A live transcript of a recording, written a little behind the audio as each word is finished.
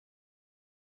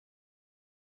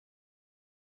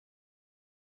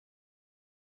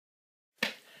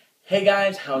Hey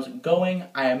guys, how's it going?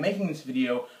 I am making this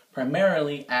video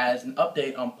primarily as an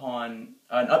update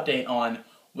on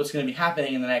what's going to be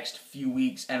happening in the next few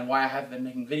weeks and why I haven't been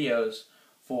making videos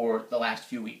for the last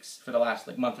few weeks, for the last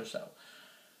month or so.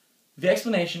 The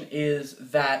explanation is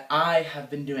that I have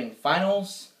been doing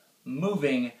finals,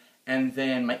 moving, and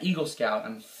then my Eagle Scout.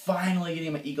 I'm finally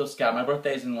getting my Eagle Scout. My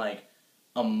birthday is in like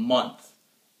a month,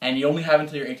 and you only have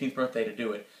until your 18th birthday to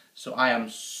do it. So I am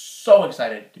so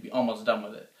excited to be almost done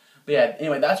with it. But yeah,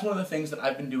 anyway, that's one of the things that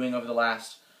I've been doing over the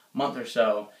last month or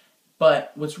so.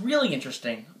 But what's really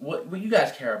interesting, what you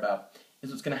guys care about,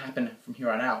 is what's going to happen from here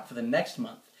on out for the next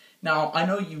month. Now, I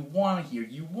know you want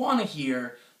to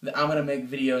hear that I'm going to make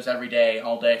videos every day,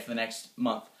 all day for the next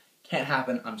month. Can't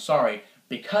happen, I'm sorry,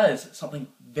 because something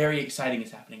very exciting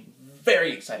is happening.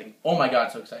 Very exciting. Oh my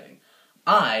god, so exciting.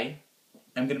 I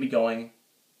am going to be going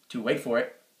to, wait for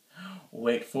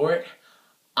it,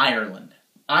 Ireland.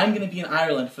 I'm going to be in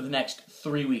Ireland for the next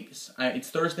 3 weeks. It's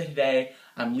Thursday today.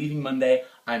 I'm leaving Monday.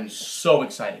 I'm so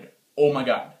excited. Oh my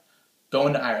god.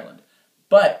 Going to Ireland.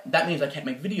 But that means I can't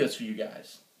make videos for you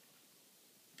guys.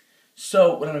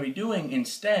 So what I'm going to be doing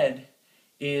instead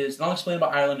is, and I'll explain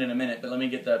about Ireland in a minute, but let me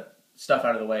get the stuff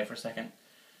out of the way for a second.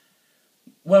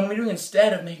 What I'm going to be doing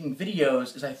instead of making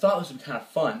videos is I thought this would be kind of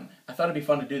fun. I thought it'd be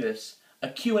fun to do this. A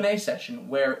Q&A session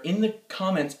where in the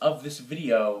comments of this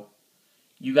video,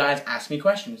 you guys ask me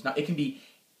questions. Now, it can be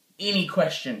any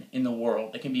question in the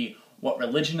world. It can be, what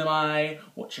religion am I?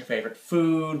 What's your favorite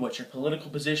food? What's your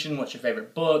political position? What's your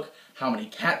favorite book? How many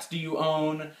cats do you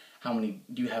own?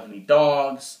 Do you have any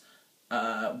dogs?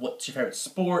 What's your favorite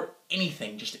sport?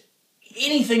 Anything. Just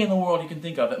anything in the world you can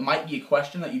think of that might be a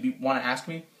question that you want to ask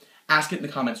me. Ask it in the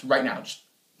comments right now. Just,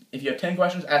 if you have 10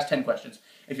 questions, ask 10 questions.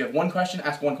 If you have one question,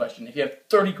 ask one question. If you have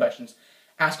 30 questions,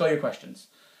 ask all your questions.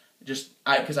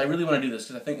 Because I really want to do this,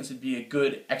 because I think this would be a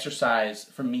good exercise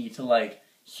for me to, like,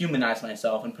 humanize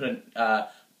myself and I've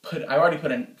already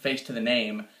put a face to the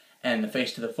name and the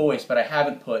face to the voice, but I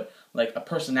haven't put, like, a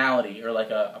personality or, like,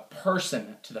 a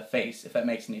person to the face, if that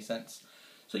makes any sense.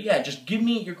 So, yeah, just give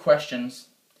me your questions,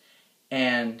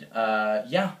 and,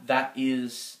 yeah, that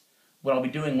is what I'll be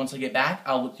doing once I get back.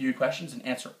 I'll look through your questions and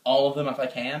answer all of them if I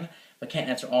can. If I can't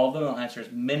answer all of them, I'll answer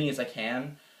as many as I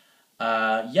can.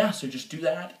 Yeah, so just do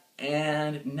that.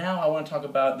 And now I want to talk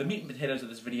about the meat and potatoes of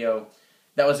this video.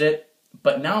 That was it.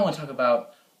 But now I want to talk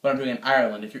about what I'm doing in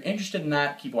Ireland. If you're interested in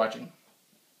that, keep watching.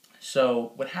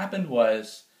 So what happened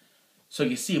was,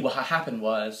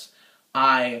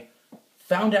 I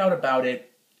found out about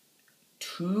it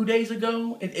 2 days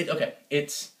ago.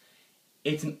 It's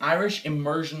an Irish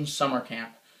immersion summer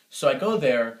camp. So I go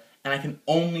there and I can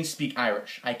only speak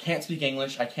Irish. I can't speak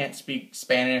English. I can't speak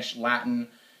Spanish, Latin,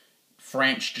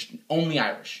 French, just only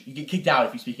Irish. You get kicked out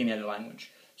if you speak any other language.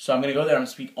 So I'm going to go there and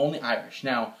speak only Irish.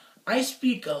 Now, I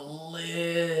speak a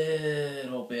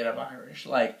little bit of Irish.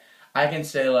 Like, I can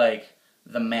say, like,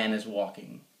 the man is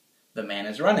walking, the man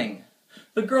is running,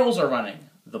 the girls are running,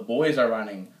 the boys are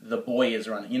running, the boy is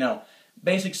running. You know,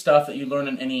 basic stuff that you learn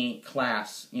in any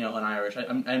class, you know, in Irish.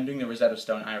 I'm doing the Rosetta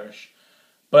Stone Irish.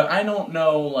 But I don't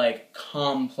know, like,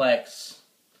 complex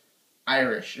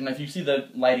Irish, and if you see the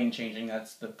lighting changing,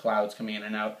 that's the clouds coming in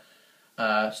and out,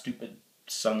 stupid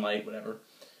sunlight, whatever.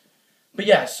 But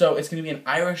yeah, so it's going to be an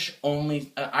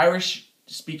Irish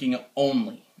speaking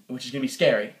only, which is going to be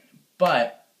scary,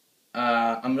 but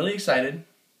I'm really excited.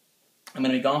 I'm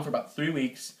going to be gone for about 3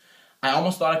 weeks. I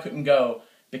almost thought I couldn't go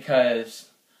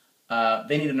because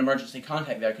they need an emergency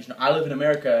contact there, because, you know, I live in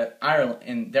America, Ireland,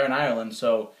 and they're in Ireland,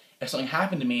 so if something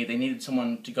happened to me, they needed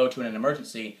someone to go to in an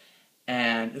emergency.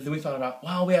 And then we thought about,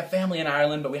 well, we have family in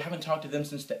Ireland, but we haven't talked to them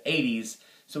since the 80s,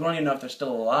 so we don't even know if they're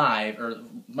still alive, or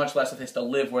much less if they still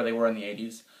live where they were in the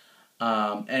 80s,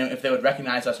 and if they would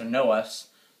recognize us or know us.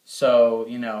 So,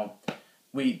 you know,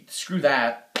 screw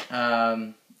that.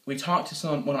 We talked to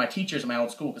one of my teachers at my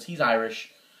old school, because he's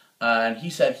Irish, and he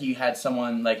said he had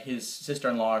someone, like his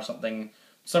sister-in-law or something,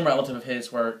 some relative of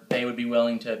his, where they would be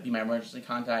willing to be my emergency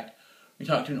contact. We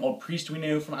talked to an old priest we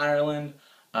knew from Ireland.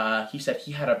 He said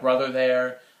he had a brother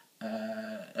there,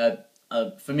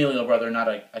 a familial brother, not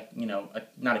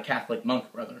a Catholic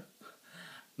monk brother.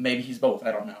 Maybe he's both,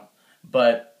 I don't know.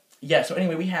 But yeah, so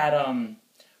anyway, we have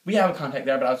a contact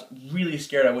there, but I was really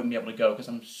scared I wouldn't be able to go because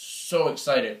I'm so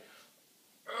excited.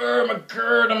 Oh my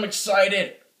god, I'm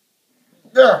excited.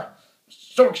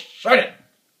 So excited.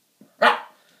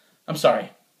 I'm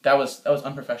sorry. That was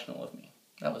unprofessional of me.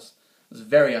 That was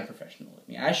very unprofessional of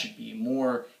me. I should be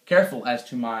more careful as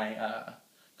to my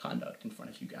conduct in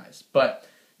front of you guys. But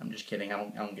I'm just kidding. I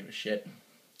don't give a shit.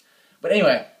 But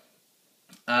anyway,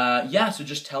 yeah. So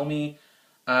just tell me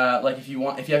Like if you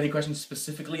have any questions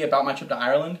specifically about my trip to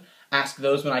Ireland, ask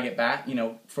those when I get back.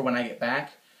 For when I get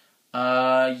back.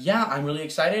 Yeah, I'm really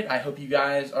excited. I hope you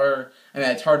guys are. I mean,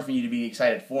 it's hard for you to be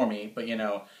excited for me, but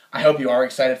I hope you are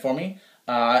excited for me.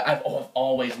 I've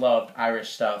always loved Irish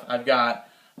stuff. I've got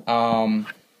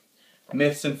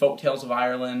myths and folk tales of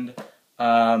Ireland,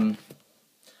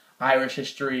 Irish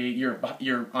history.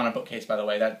 You're on a bookcase, by the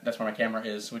way. That's where my camera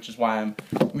is, which is why I'm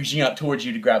reaching out towards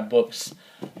you to grab books.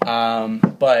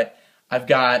 But I've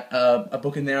got a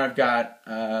book in there. I've got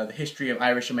the history of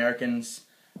Irish Americans.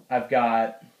 I've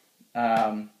got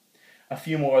a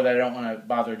few more that I don't want to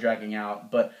bother dragging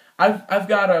out. But I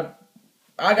got a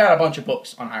bunch of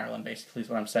books on Ireland. Basically, is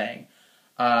what I'm saying.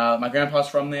 My grandpa's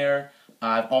from there.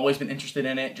 I've always been interested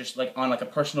in it, just like on like a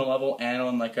personal level and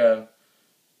on like a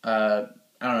I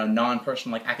don't know,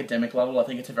 non-personal, like academic level. I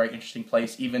think it's a very interesting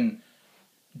place, even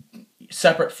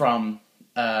separate from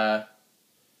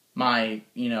my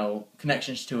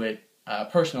connections to it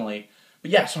personally. But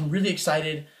yeah, so I'm really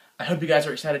excited. I hope you guys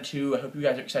are excited too. I hope you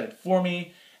guys are excited for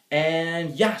me.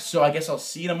 And yeah, so I guess I'll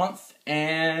see you in a month.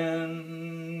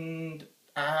 And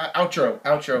outro.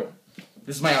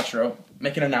 This is my outro.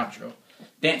 Making an outro.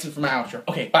 Dancing for my outro.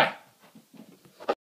 Okay, bye.